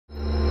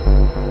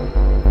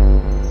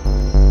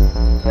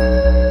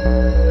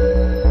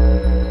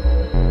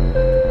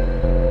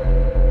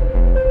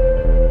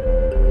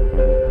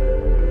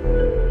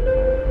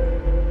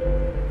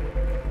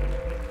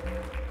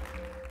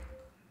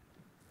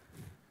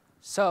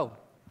So,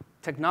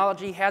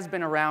 technology has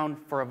been around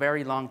for a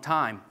very long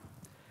time,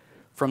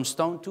 from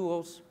stone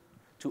tools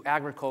to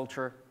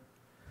agriculture,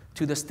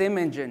 to the steam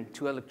engine,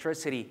 to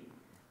electricity,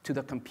 to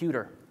the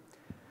computer.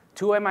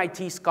 Two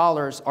MIT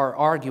scholars are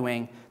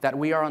arguing that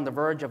we are on the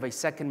verge of a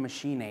second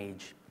machine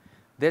age.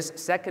 This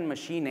second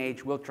machine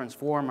age will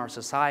transform our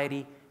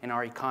society and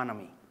our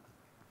economy.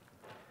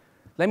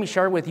 Let me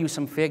share with you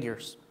some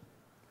figures.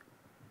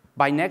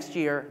 By next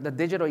year, the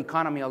digital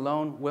economy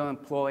alone will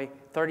employ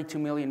 32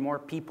 million more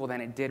people than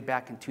it did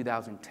back in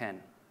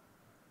 2010.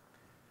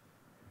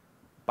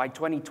 By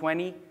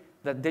 2020,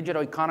 the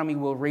digital economy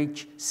will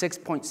reach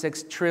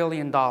 $6.6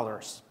 trillion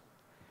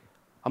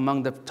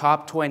among the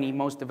top 20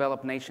 most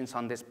developed nations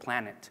on this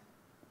planet.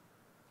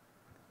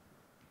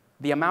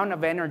 The amount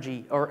of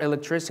energy or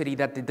electricity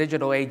that the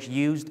digital age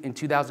used in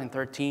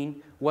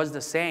 2013 was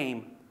the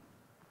same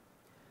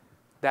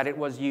that it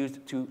was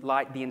used to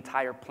light the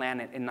entire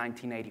planet in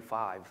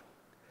 1985.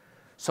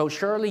 So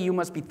surely you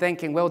must be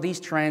thinking, well,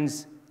 these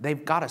trends,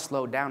 they've got to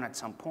slow down at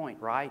some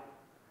point, right?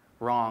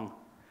 Wrong.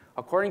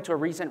 According to a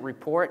recent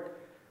report,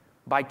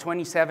 by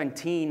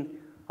 2017,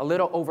 a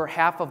little over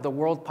half of the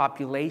world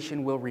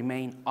population will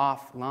remain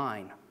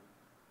offline.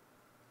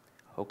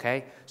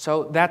 Okay?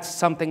 So that's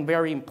something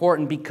very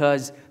important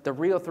because the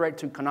real threat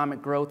to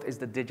economic growth is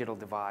the digital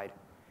divide.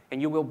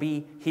 And you will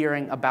be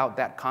hearing about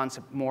that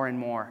concept more and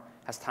more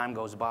as time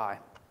goes by.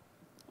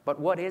 But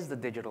what is the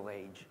digital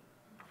age?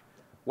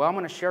 Well, I'm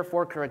going to share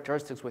 4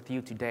 characteristics with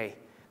you today.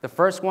 The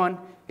first one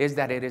is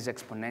that it is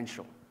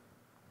exponential.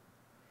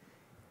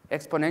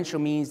 Exponential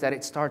means that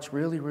it starts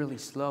really, really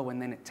slow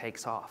and then it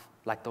takes off,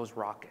 like those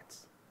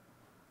rockets.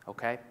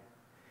 Okay?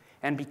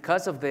 And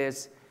because of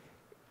this,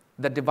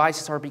 the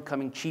devices are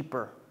becoming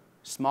cheaper,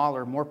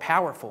 smaller, more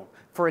powerful.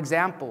 For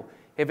example,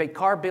 if a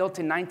car built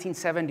in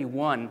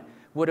 1971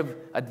 would have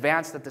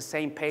advanced at the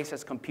same pace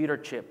as computer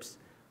chips,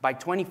 by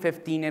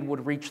 2015 it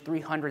would reach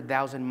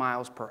 300,000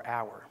 miles per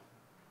hour.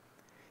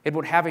 It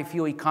would have a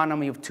fuel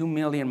economy of 2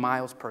 million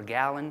miles per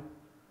gallon.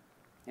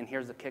 And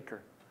here's the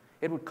kicker.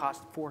 It would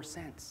cost 4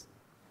 cents.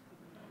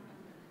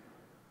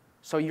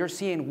 So you're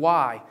seeing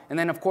why. And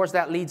then, of course,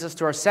 that leads us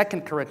to our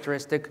second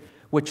characteristic,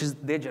 which is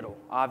digital.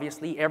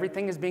 Obviously,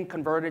 everything is being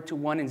converted to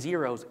 1 and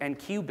 0s and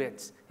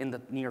qubits in the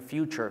near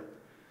future.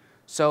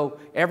 So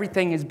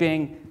everything is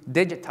being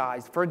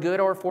digitized, for good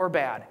or for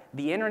bad.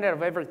 The Internet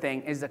of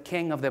Everything is the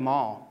king of them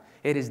all.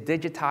 It is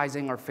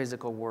digitizing our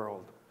physical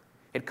world.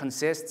 It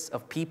consists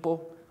of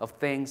people, of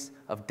things,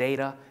 of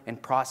data,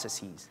 and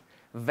processes.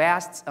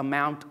 Vast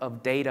amount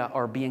of data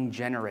are being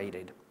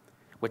generated,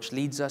 which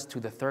leads us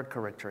to the third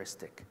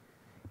characteristic.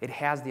 It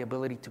has the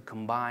ability to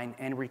combine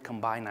and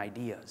recombine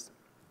ideas.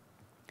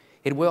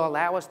 It will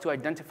allow us to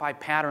identify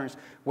patterns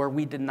where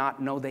we did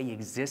not know they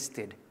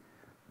existed.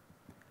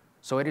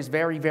 So it is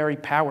very, very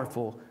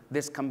powerful,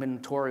 this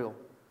combinatorial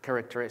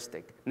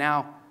characteristic.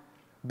 Now,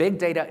 big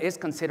data is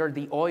considered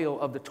the oil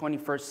of the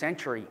 21st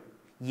century,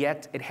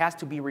 yet it has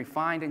to be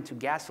refined into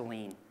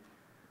gasoline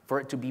for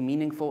it to be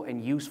meaningful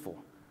and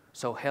useful.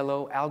 So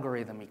hello,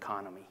 algorithm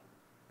economy.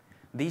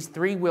 These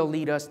 3 will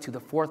lead us to the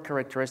fourth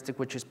characteristic,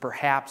 which is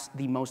perhaps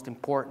the most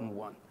important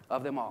one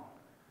of them all.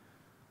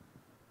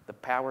 The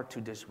power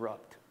to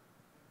disrupt.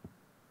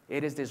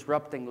 It is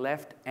disrupting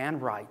left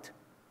and right.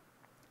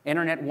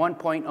 Internet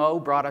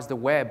 1.0 brought us the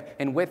web,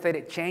 and with it,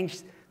 it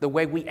changed the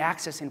way we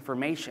access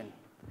information.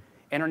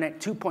 Internet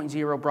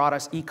 2.0 brought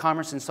us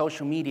e-commerce and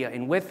social media,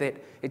 and with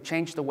it, it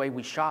changed the way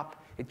we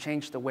shop, it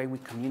changed the way we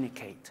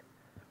communicate.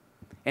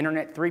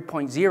 Internet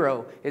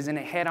 3.0 is in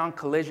a head-on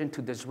collision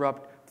to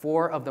disrupt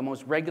 4 of the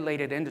most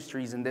regulated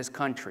industries in this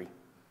country: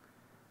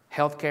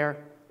 healthcare,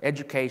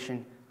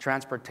 education,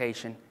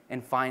 transportation,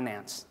 and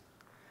finance.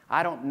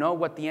 I don't know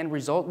what the end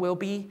result will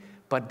be,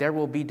 but there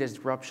will be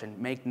disruption,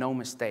 make no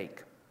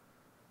mistake.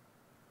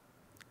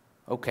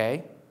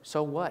 Okay,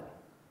 so what,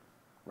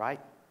 right?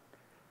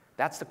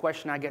 That's the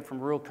question I get from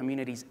rural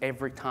communities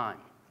every time.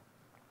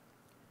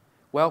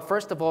 Well,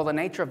 first of all, the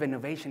nature of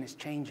innovation is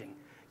changing.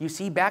 You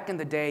see, back in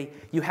the day,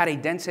 you had a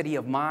density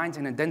of minds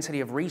and a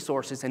density of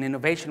resources, and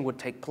innovation would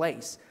take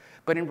place.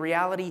 But in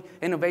reality,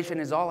 innovation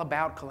is all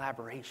about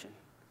collaboration.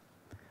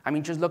 I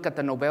mean, just look at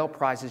the Nobel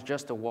Prizes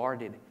just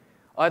awarded.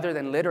 Other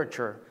than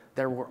literature,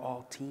 there were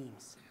all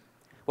teams.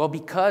 Well,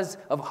 because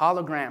of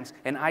holograms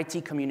and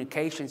IT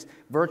communications,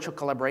 virtual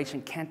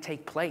collaboration can't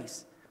take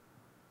place.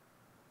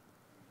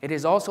 It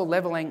is also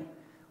leveling,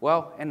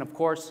 well, and of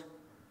course,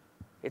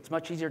 it's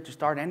much easier to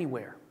start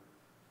anywhere,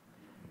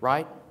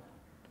 right?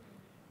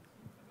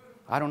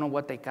 I don't know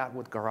what they got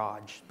with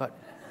Garage, but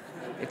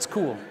it's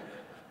cool.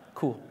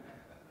 Cool.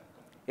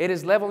 It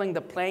is leveling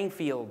the playing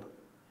field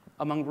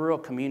among rural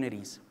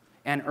communities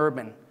and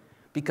urban,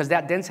 because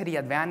that density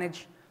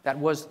advantage that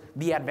was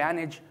the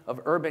advantage of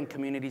urban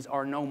communities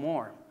are no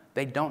more.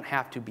 They don't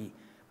have to be,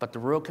 but the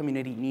rural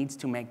community needs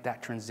to make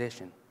that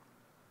transition.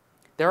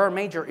 There are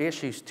major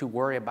issues to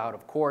worry about,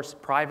 of course.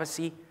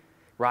 Privacy,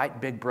 right?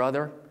 Big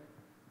brother.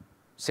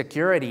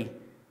 Security.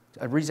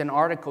 A recent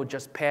article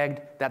just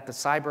pegged that the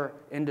cyber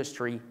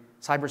industry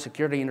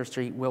cybersecurity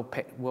industry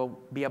will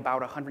be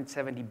about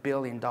 $170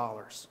 billion.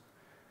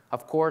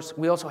 Of course,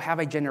 we also have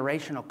a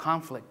generational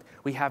conflict.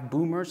 We have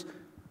boomers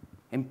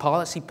in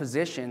policy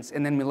positions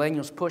and then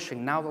millennials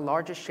pushing, now the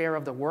largest share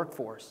of the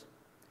workforce.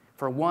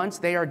 For once,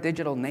 they are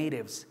digital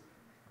natives.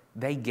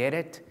 They get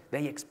it,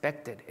 they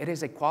expect it. It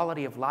is a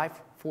quality of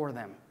life for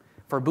them.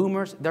 For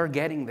boomers, they're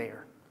getting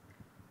there,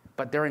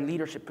 but they're in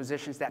leadership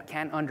positions that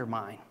can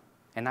undermine,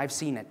 and I've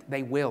seen it,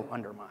 they will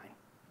undermine.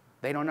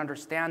 They don't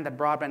understand that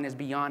broadband is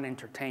beyond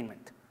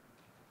entertainment.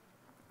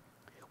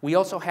 We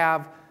also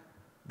have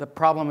the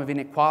problem of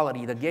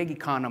inequality, the gig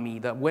economy,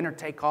 the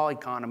winner-take-all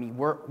economy.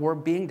 We're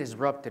being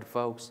disrupted,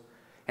 folks.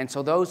 And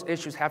so those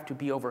issues have to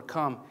be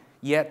overcome,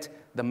 yet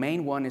the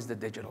main one is the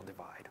digital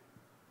divide.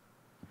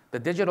 The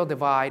digital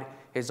divide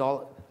is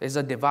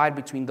a divide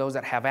between those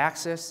that have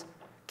access,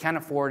 can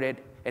afford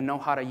it, and know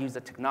how to use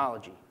the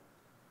technology.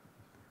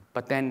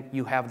 But then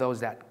you have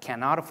those that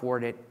cannot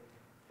afford it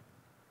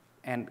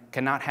and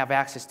cannot have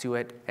access to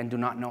it and do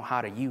not know how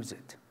to use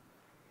it.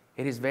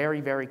 It is a very,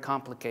 very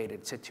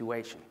complicated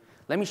situation.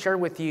 Let me share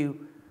with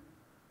you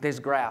this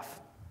graph.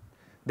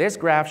 This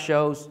graph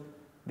shows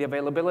the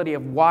availability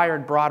of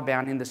wired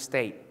broadband in the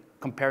state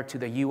compared to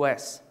the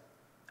US,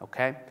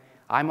 okay?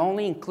 I'm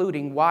only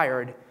including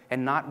wired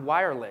and not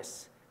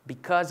wireless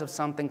because of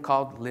something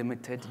called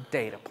limited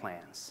data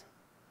plans.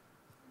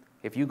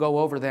 If you go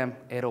over them,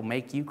 it'll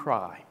make you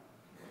cry,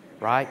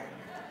 right?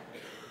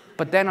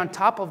 But then on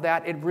top of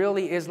that, it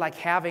really is like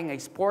having a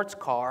sports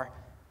car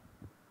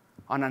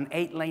on an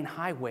 8-lane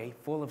highway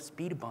full of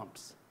speed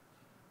bumps.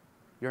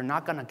 You're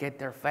not going to get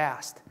there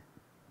fast.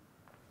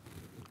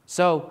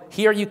 So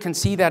here you can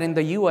see that in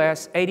the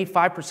US,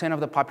 85%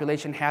 of the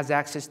population has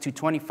access to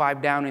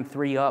 25 down and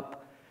 3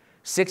 up.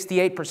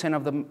 68%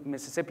 of the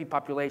Mississippi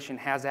population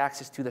has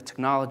access to the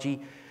technology.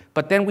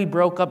 But then we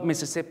broke up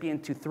Mississippi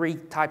into 3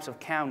 types of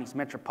counties: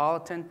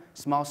 metropolitan,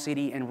 small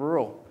city, and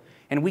rural.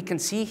 And we can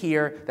see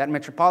here that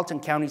metropolitan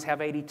counties have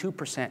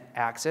 82%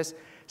 access,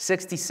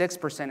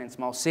 66% in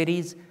small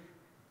cities,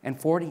 and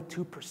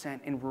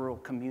 42% in rural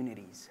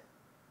communities.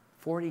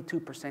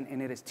 42%,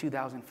 and it is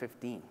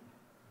 2015.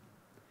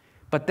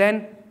 But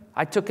then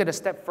I took it a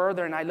step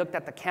further and I looked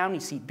at the county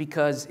seat,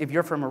 because if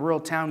you're from a rural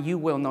town, you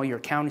will know your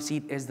county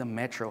seat is the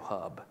metro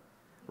hub,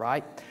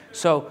 right?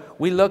 So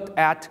we looked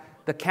at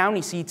the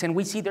county seats and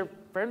we see they're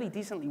fairly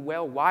decently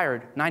well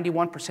wired.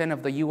 91%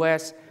 of the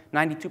US,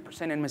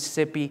 92% in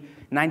Mississippi,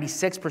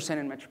 96%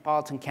 in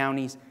metropolitan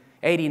counties,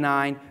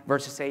 89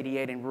 versus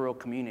 88 in rural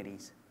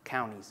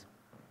counties.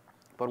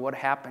 But what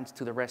happens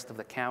to the rest of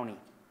the county?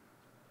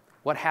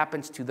 What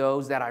happens to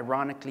those that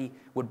ironically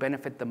would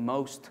benefit the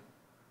most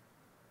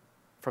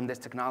from this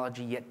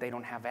technology, yet they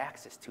don't have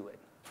access to it?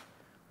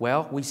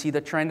 Well, we see the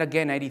trend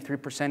again,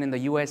 83% in the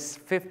US,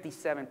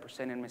 57%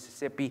 in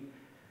Mississippi,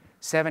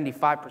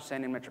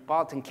 75% in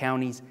metropolitan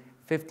counties,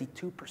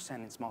 52%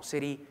 in small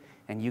city,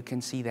 and you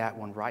can see that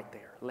one right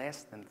there,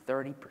 less than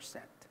 30%.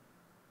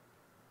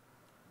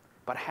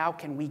 But how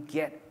can we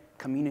get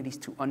communities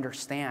to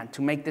understand,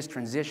 to make this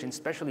transition,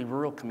 especially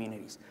rural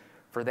communities?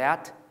 For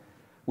that,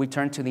 we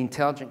turn to the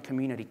intelligent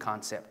community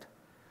concept.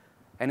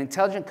 An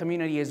intelligent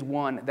community is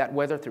one that,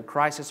 whether through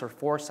crisis or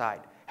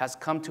foresight, has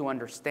come to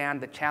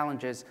understand the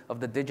challenges of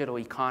the digital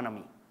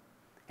economy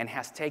and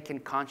has taken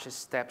conscious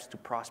steps to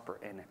prosper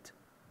in it.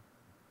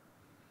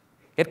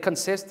 It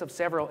consists of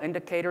several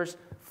indicators.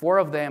 4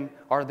 of them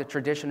are the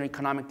traditional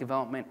economic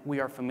development we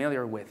are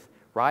familiar with,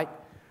 right?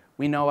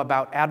 We know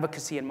about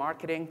advocacy and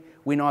marketing.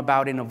 We know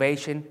about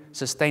innovation,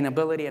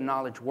 sustainability, and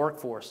knowledge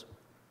workforce.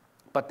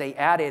 But they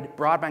added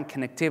broadband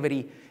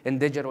connectivity and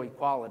digital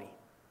equality.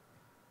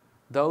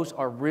 Those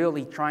are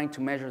really trying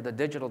to measure the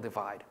digital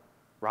divide,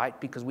 right?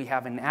 Because we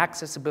have an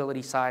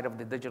accessibility side of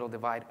the digital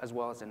divide as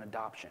well as an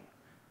adoption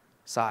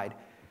side.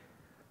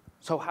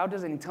 So how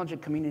does an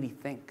intelligent community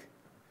think?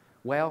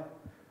 Well,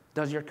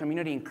 does your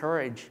community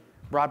encourage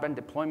broadband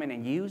deployment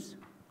and use?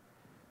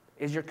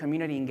 Is your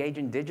community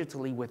engaging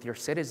digitally with your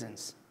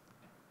citizens?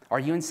 Are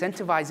you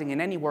incentivizing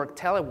in any work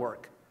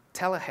telework,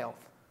 telehealth?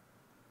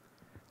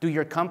 Do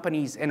your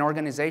companies and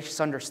organizations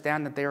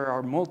understand that there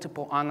are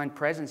multiple online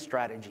presence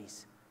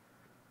strategies?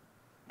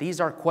 These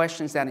are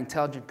questions that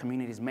intelligent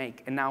communities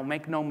make. And now,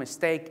 make no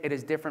mistake, it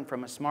is different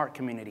from a smart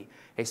community.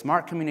 A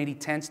smart community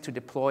tends to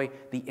deploy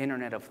the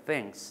Internet of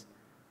Things,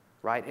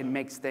 right? It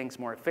makes things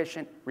more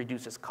efficient,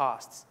 reduces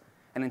costs.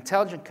 An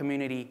intelligent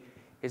community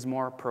is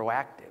more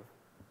proactive.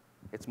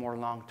 It's more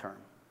long-term.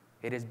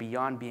 It is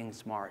beyond being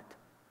smart.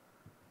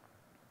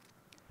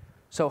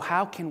 So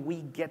how can we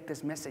get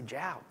this message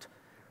out?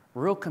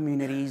 Rural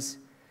communities,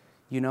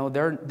 you know,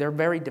 they're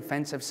very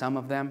defensive, some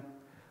of them,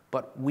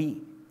 but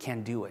we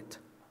can do it.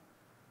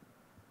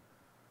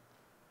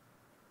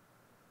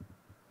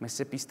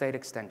 Mississippi State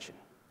Extension.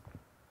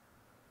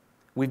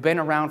 We've been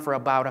around for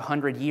about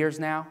 100 years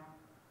now.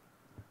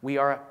 We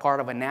are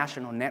part of a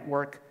national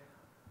network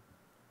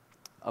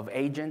of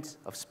agents,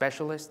 of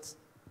specialists.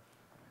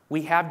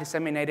 We have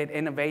disseminated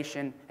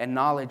innovation and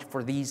knowledge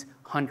for these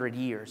 100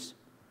 years,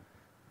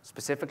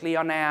 specifically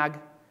on ag,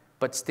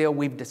 but still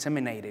we've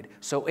disseminated.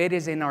 So it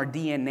is in our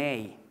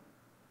DNA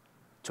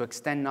to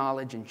extend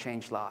knowledge and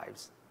change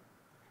lives.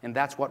 And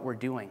that's what we're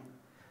doing.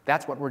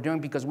 That's what we're doing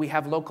because we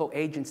have local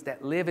agents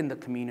that live in the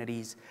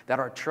communities that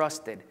are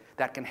trusted,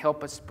 that can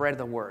help us spread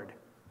the word.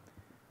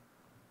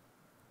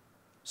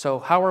 So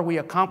how are we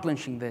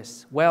accomplishing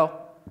this?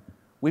 Well,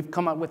 we've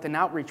come up with an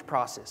outreach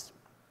process.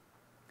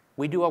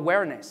 We do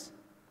awareness.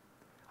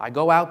 I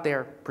go out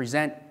there,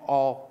 present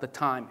all the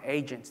time.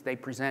 Agents, they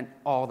present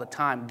all the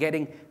time.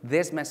 Getting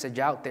this message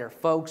out there.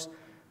 Folks,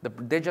 the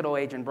digital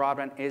age in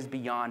broadband is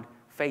beyond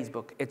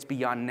Facebook. It's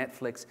beyond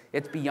Netflix.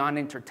 It's beyond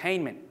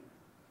entertainment.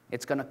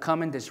 It's going to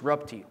come and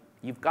disrupt you.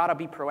 You've got to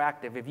be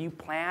proactive. If you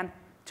plan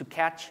to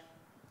catch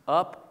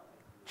up,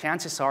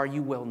 chances are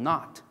you will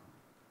not.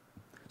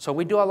 So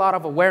we do a lot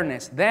of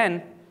awareness.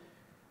 Then,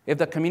 if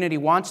the community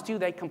wants to,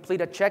 they complete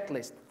a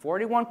checklist.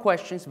 41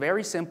 questions,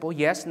 very simple,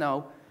 yes,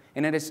 no.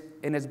 And it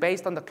is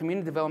based on the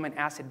community development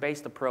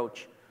asset-based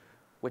approach,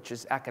 which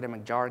is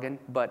academic jargon,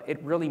 but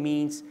it really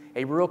means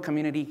a rural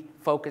community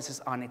focuses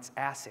on its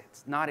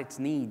assets, not its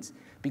needs.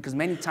 Because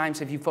many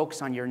times if you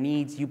focus on your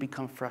needs, you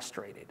become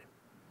frustrated.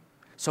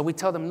 So we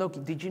tell them,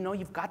 look, did you know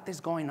you've got this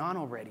going on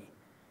already?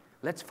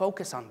 Let's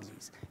focus on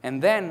these.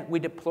 And then we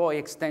deploy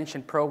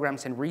extension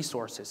programs and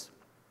resources,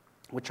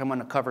 which I'm going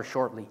to cover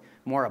shortly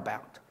more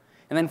about.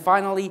 And then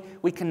finally,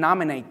 we can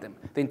nominate them.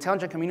 The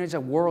intelligent community is a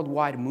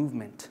worldwide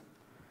movement.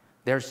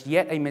 There's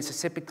yet a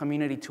Mississippi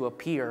community to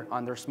appear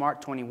on their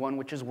Smart 21,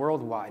 which is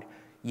worldwide.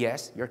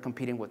 Yes, you're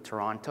competing with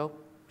Toronto.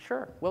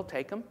 Sure, we'll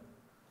take them.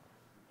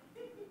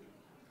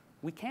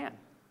 We can,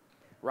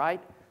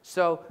 right?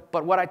 So,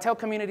 but what I tell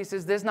communities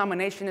is this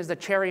nomination is the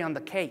cherry on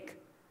the cake.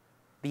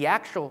 The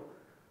actual,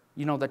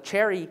 the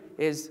cherry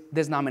is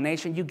this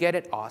nomination. You get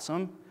it,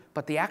 awesome.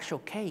 But the actual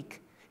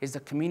cake is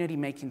the community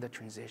making the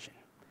transition,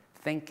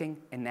 thinking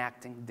and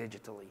acting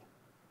digitally,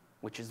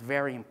 which is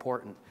very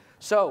important.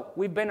 So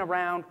we've been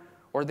around,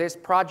 or this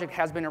project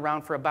has been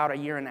around for about a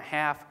year and a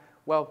half.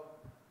 Well,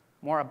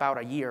 more about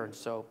a year.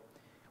 So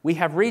we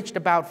have reached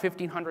about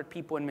 1,500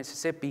 people in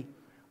Mississippi.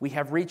 We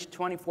have reached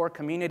 24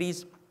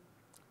 communities.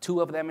 2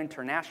 of them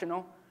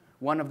international,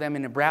 1 of them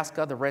in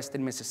Nebraska, the rest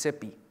in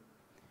Mississippi.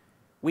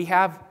 We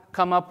have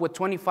come up with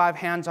 25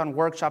 hands-on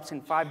workshops in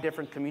 5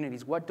 different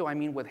communities. What do I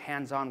mean with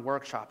hands-on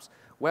workshops?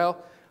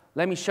 Well,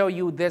 let me show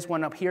you. This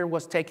one up here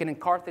was taken in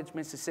Carthage,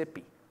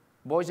 Mississippi.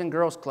 Boys and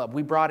Girls Club.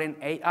 We brought in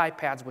 8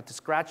 iPads with the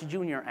Scratch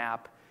Junior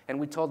app, and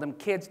we told them,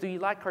 kids, do you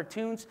like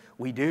cartoons?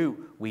 We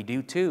do. We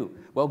do too.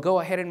 Well, go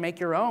ahead and make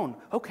your own.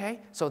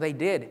 Okay, so they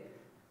did.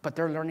 But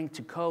they're learning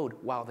to code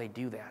while they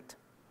do that.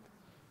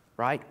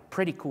 Right?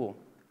 Pretty cool.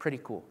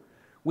 Pretty cool.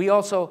 We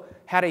also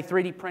had a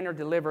 3D printer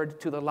delivered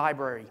to the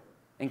library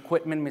in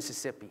Quitman,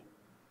 Mississippi.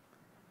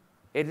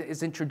 It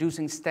is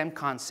introducing STEM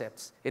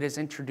concepts. It is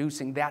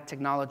introducing that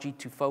technology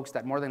to folks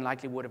that more than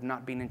likely would have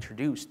not been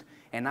introduced.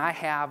 And I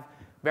have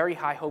very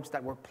high hopes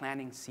that we're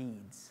planting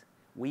seeds.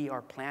 We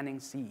are planting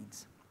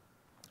seeds.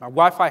 Our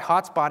Wi-Fi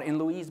hotspot in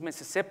Louise,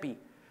 Mississippi.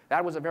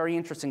 That was a very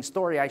interesting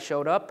story. I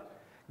showed up,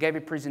 gave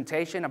a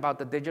presentation about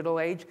the digital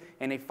age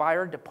in a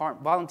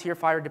volunteer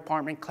fire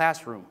department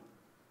classroom.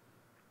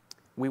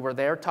 We were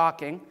there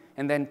talking,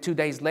 and then 2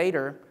 days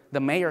later, the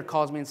mayor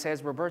calls me and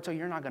says, Roberto,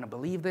 you're not going to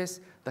believe this.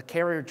 The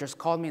carrier just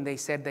called me, and they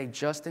said they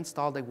just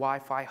installed a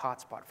Wi-Fi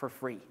hotspot for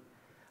free.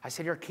 I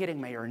said, you're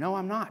kidding, Mayor. No,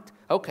 I'm not.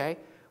 Okay.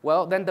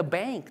 Well, then the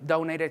bank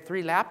donated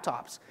 3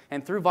 laptops,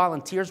 and through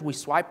volunteers, we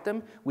swiped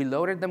them, we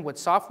loaded them with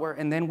software,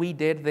 and then we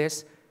did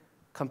this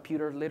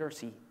computer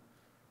literacy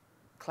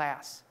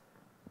class.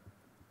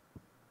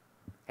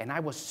 And I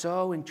was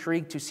so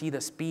intrigued to see the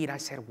speed. I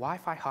said,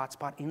 Wi-Fi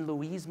hotspot in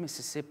Louise,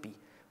 Mississippi.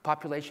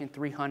 Population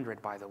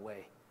 300, by the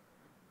way.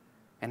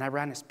 And I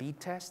ran a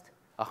speed test,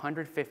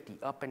 150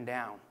 up and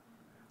down.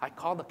 I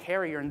called the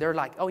carrier, and they're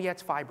like, oh, yeah,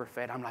 it's fiber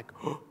fed. I'm like,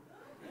 oh,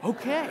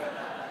 okay,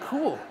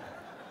 cool,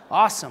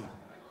 awesome.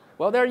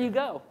 Well, there you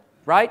go,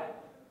 right?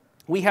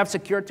 We have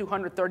secured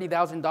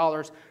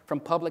 $230,000 from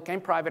public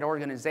and private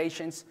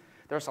organizations.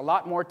 There's a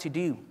lot more to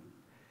do.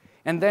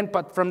 And then,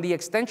 but from the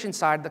extension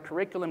side, the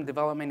curriculum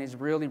development is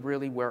really,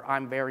 really where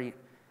I'm very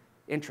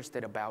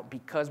interested about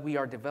because we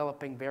are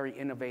developing very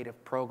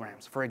innovative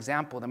programs. For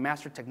example, the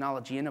Master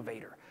Technology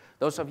Innovator.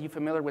 Those of you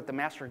familiar with the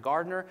Master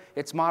Gardener,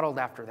 it's modeled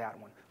after that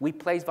one. We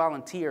place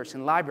volunteers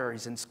in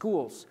libraries and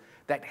schools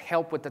that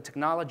help with the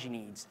technology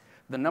needs.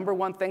 The number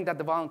one thing that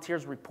the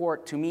volunteers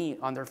report to me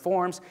on their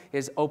forms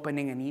is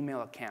opening an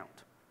email account.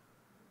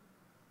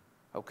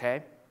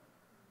 Okay?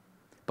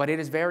 But it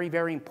is very,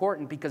 very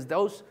important because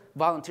those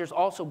volunteers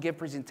also give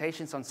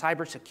presentations on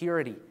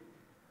cybersecurity,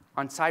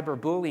 on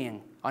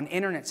cyberbullying, on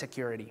internet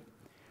security.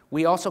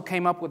 We also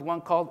came up with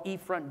one called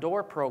eFront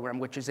Door program,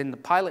 which is in the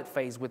pilot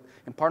phase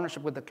in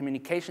partnership with the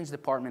communications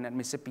department at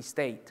Mississippi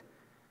State.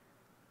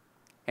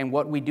 And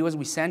what we do is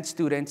we send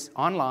students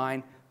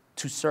online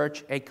to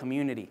search a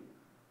community.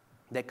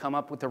 They come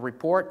up with a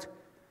report,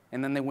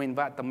 and then we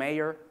invite the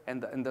mayor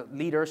and the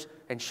leaders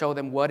and show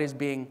them what is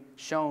being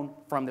shown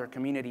from their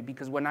community.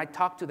 Because when I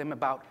talk to them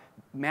about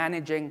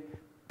managing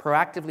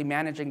proactively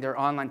managing their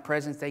online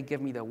presence, they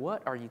give me the,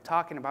 what are you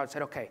talking about? I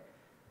said, okay,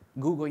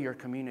 Google your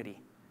community.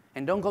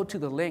 And don't go to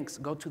the links,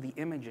 go to the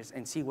images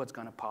and see what's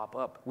going to pop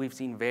up. We've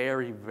seen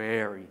very,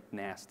 very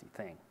nasty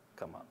thing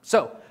come up.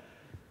 So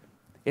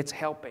it's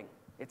helping.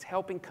 It's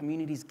helping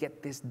communities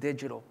get this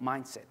digital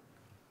mindset.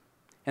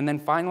 And then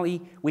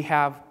finally, we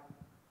have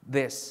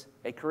this,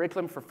 a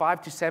curriculum for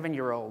 5 to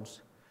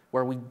 7-year-olds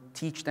where we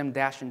teach them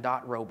dash and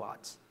dot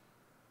robots.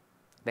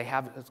 They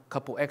have a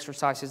couple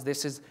exercises.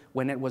 This is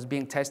when it was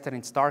being tested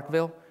in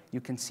Starkville.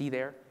 You can see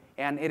there.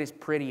 And it is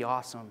pretty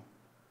awesome.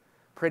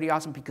 Pretty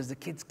awesome because the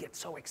kids get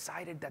so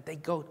excited that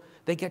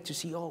they get to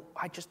see, oh,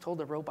 I just told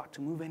the robot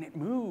to move and it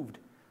moved.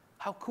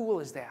 How cool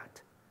is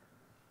that?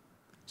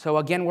 So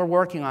again, we're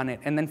working on it.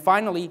 And then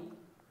finally,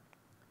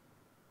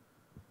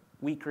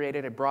 we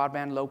created a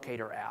broadband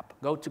locator app.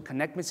 Go to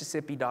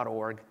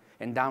connectmississippi.org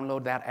and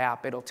download that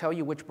app. It'll tell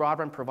you which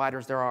broadband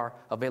providers there are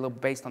available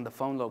based on the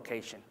phone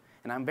location.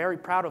 And I'm very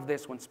proud of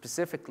this one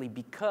specifically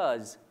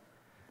because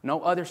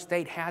no other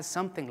state has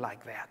something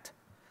like that.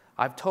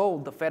 I've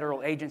told the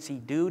federal agency,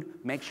 dude,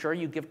 make sure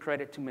you give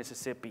credit to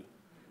Mississippi.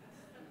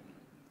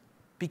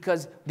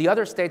 Because the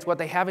other states, what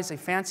they have is a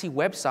fancy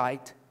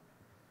website,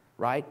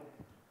 right?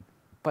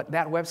 But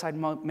that website,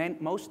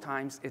 most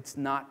times, it's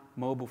not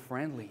mobile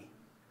friendly.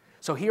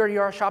 So here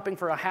you are shopping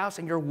for a house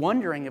and you're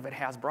wondering if it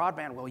has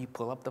broadband. Well, you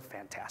pull up the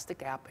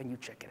fantastic app and you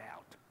check it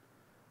out.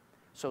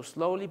 So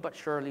slowly but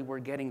surely, we're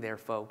getting there,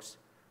 folks.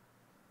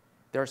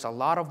 There's a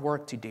lot of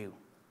work to do.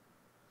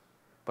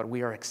 But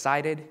we are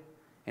excited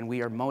and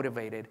we are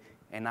motivated,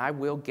 and I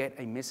will get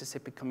a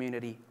Mississippi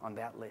community on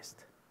that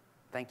list.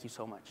 Thank you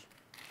so much.